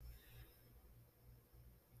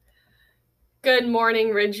Good morning,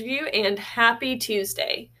 Ridgeview, and happy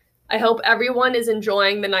Tuesday. I hope everyone is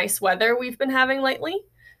enjoying the nice weather we've been having lately.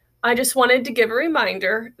 I just wanted to give a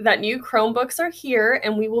reminder that new Chromebooks are here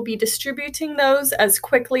and we will be distributing those as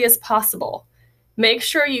quickly as possible. Make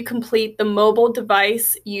sure you complete the mobile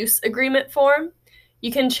device use agreement form.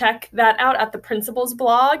 You can check that out at the principal's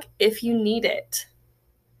blog if you need it.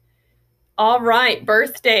 All right,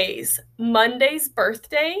 birthdays. Monday's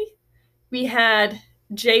birthday, we had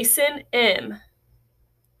Jason M.,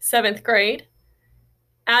 7th grade,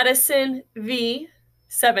 Addison V.,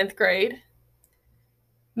 7th grade,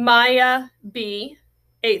 Maya B.,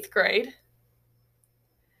 8th grade.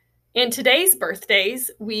 And today's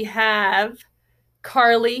birthdays, we have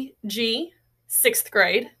Carly G., 6th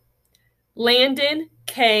grade, Landon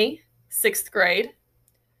K., 6th grade,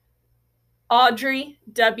 Audrey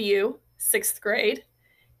W., 6th grade,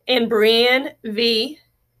 and Brianne V.,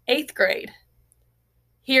 8th grade.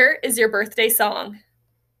 Here is your birthday song.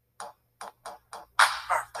 Somebody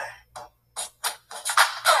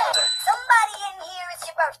in here, it's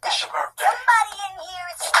your birthday. Somebody in here,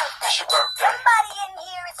 it's your birthday. Somebody in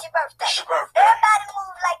here, it's your birthday. Everybody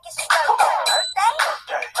move like it's your birthday.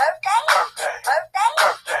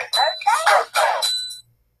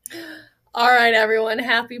 Birthday. All right, everyone,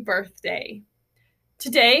 happy birthday.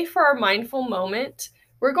 Today, for our mindful moment,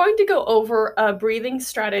 we're going to go over a breathing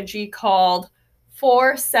strategy called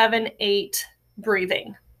 4-7-8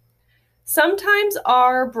 breathing. Sometimes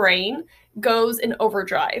our brain goes in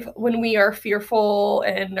overdrive when we are fearful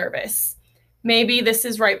and nervous. Maybe this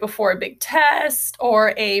is right before a big test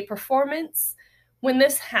or a performance. When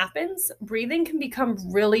this happens, breathing can become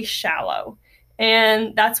really shallow,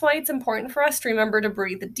 and that's why it's important for us to remember to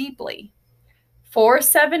breathe deeply.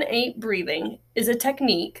 4-7-8 breathing is a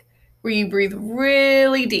technique where you breathe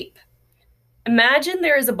really deep. Imagine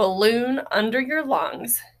there is a balloon under your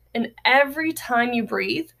lungs, and every time you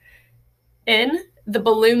breathe in, the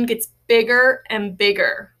balloon gets bigger and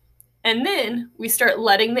bigger. And then we start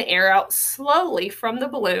letting the air out slowly from the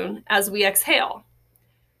balloon as we exhale.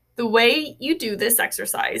 The way you do this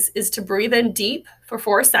exercise is to breathe in deep for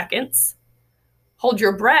 4 seconds, hold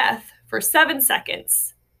your breath for 7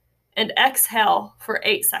 seconds, and exhale for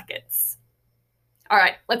 8 seconds. All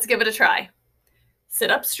right, let's give it a try.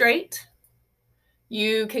 Sit up straight.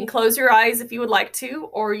 You can close your eyes if you would like to,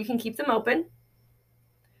 or you can keep them open.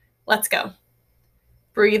 Let's go.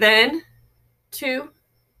 Breathe in, 2,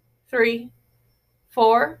 3,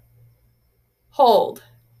 4. Hold,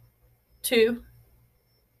 2,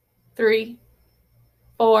 3,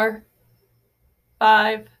 4,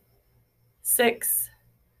 5, 6,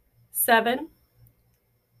 7.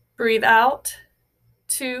 Breathe out,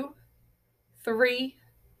 2, 3,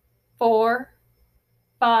 4,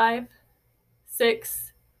 5,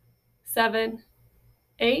 6, 7,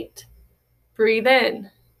 8. Breathe in,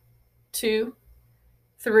 2,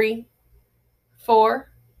 3,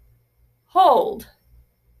 4. Hold,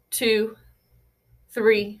 2,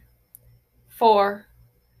 3, 4,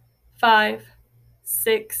 5,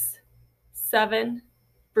 6, 7.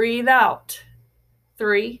 Breathe out,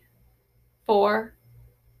 3, 4,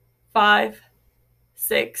 5,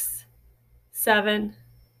 6, 7,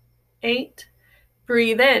 8.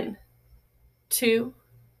 Breathe in, 2,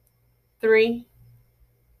 3,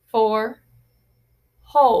 4.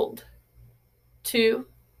 Hold, 2,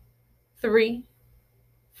 3,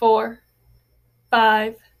 4,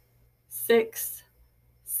 5, 6,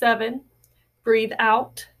 7. Breathe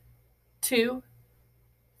out, 2,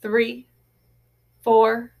 3,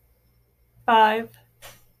 4, 5,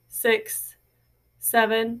 6,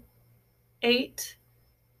 7, 8.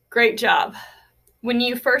 Great job. When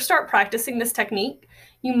you first start practicing this technique,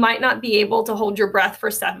 you might not be able to hold your breath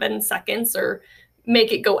for 7 seconds or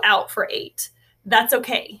make it go out for 8. That's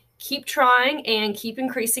okay. Keep trying and keep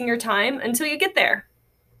increasing your time until you get there.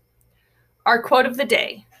 Our quote of the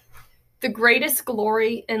day: "The greatest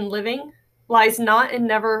glory in living lies not in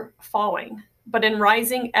never falling, but in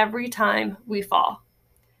rising every time we fall."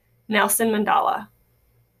 Nelson Mandela.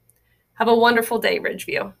 Have a wonderful day,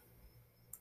 Ridgeview.